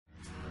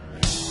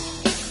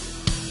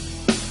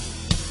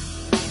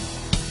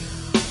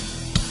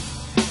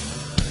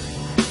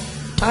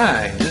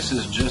Hi, this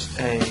is just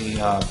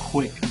a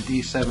quick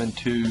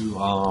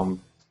d7II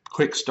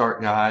quick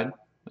start guide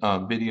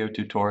video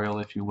tutorial,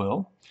 if you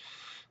will.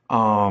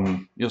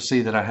 You'll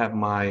see that I have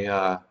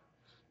my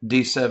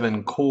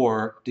d7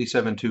 core,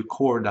 d7II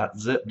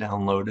core.zip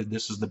downloaded.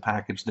 This is the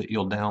package that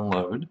you'll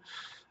download.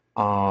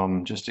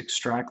 Just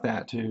extract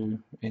that to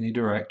any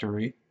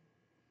directory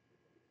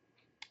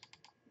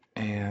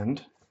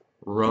and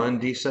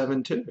run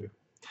d7II.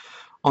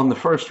 On the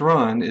first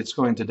run, it's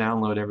going to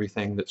download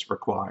everything that's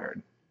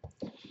required.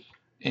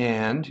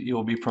 And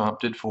you'll be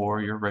prompted for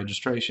your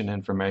registration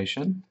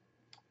information.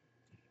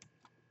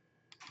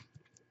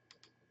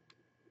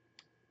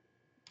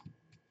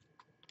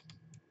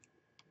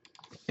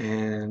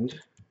 And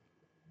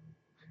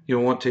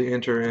you'll want to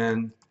enter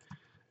in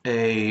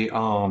a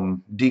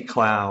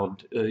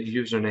dcloud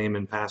username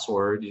and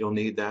password. You'll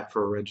need that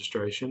for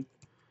registration.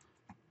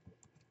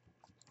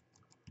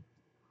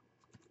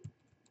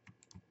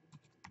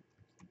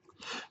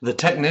 The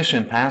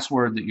technician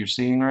password that you're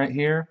seeing right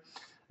here,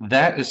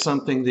 that is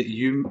something that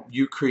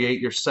you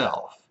create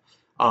yourself,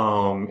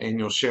 and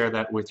you'll share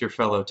that with your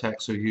fellow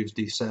techs who use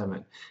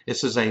D7.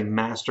 This is a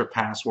master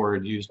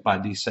password used by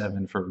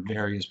D7 for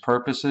various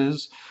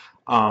purposes.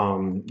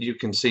 You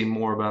can see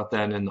more about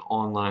that in the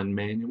online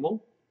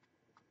manual.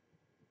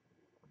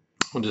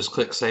 We'll just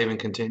click Save and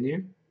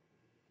Continue,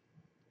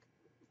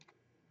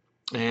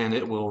 and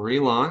it will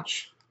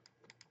relaunch.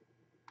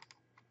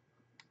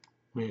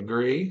 We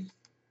agree.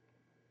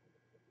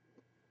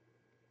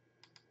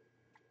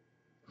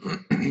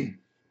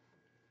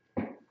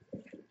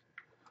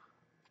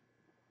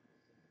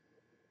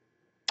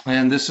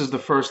 And this is the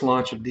first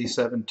launch of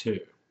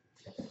d7II.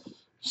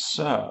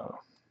 So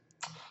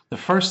the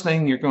first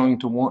thing you're going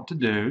to want to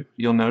do,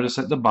 you'll notice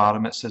at the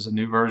bottom it says a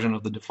new version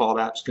of the default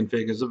apps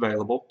config is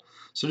available.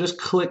 So just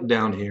click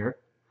down here,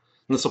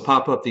 and this will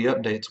pop up the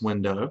updates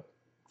window.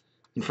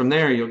 And from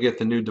there you'll get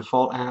the new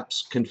default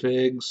apps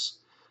configs,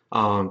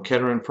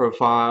 Kettering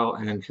profile,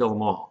 and kill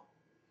them all.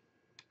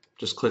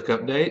 Just click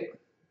update,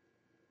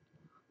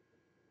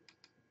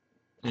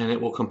 and it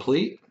will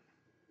complete.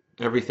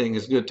 Everything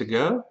is good to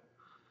go.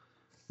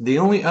 The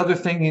only other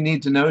thing you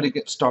need to know to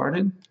get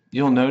started,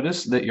 you'll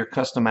notice that your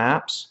custom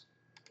apps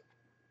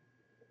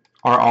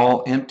are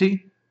all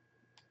empty.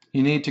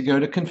 You need to go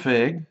to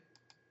Config,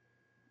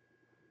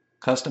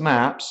 Custom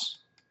Apps,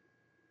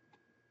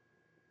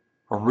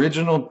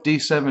 Original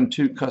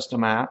d7II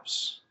Custom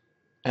Apps,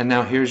 and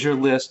now here's your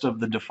list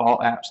of the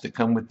default apps that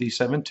come with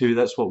d7II.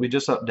 That's what we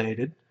just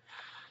updated.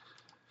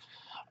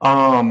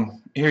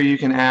 Here you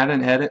can add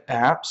and edit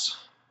apps.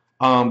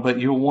 But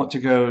you'll want to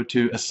go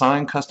to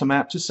Assign Custom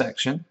App to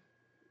Section.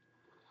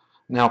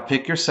 Now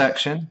pick your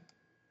section,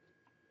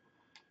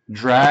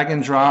 drag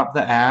and drop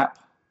the app,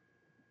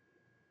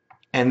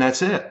 and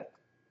that's it.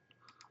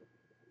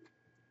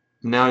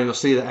 Now you'll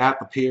see the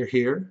app appear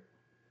here.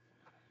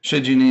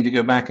 Should you need to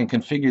go back and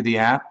configure the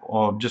app,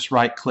 or just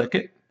right-click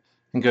it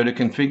and go to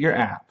Configure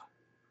App.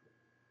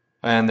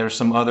 And there's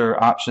some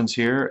other options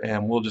here,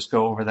 and we'll just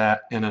go over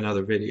that in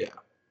another video.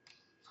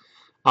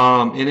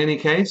 In any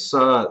case,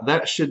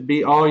 that should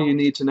be all you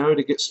need to know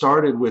to get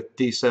started with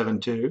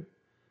d7II.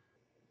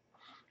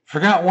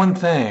 Forgot one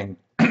thing.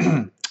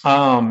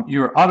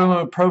 Your auto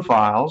mode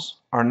profiles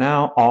are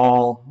now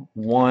all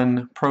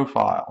one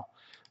profile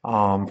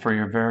for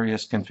your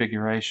various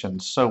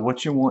configurations. So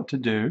what you want to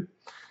do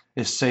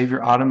is save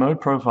your auto mode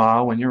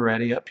profile when you're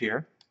ready up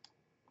here.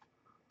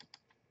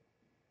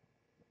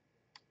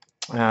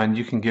 And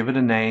you can give it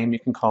a name. You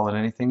can call it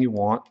anything you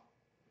want.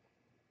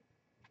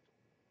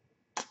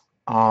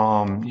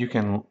 You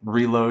can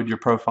reload your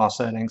profile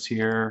settings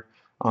here,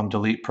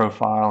 delete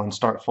profile, and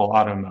start full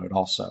auto mode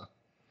also.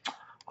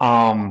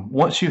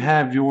 Once you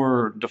have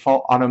your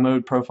default auto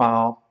mode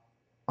profile,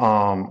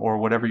 or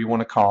whatever you want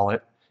to call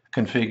it,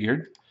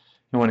 configured,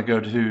 you want to go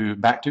to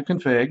back to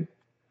config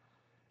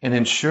and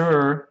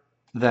ensure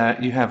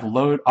that you have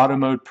load auto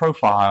mode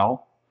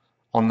profile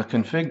on the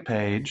config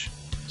page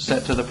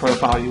set to the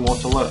profile you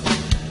want to load.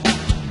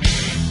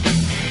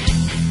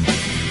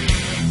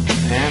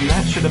 And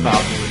that should about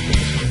do it.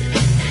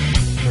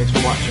 Thanks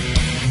for watching.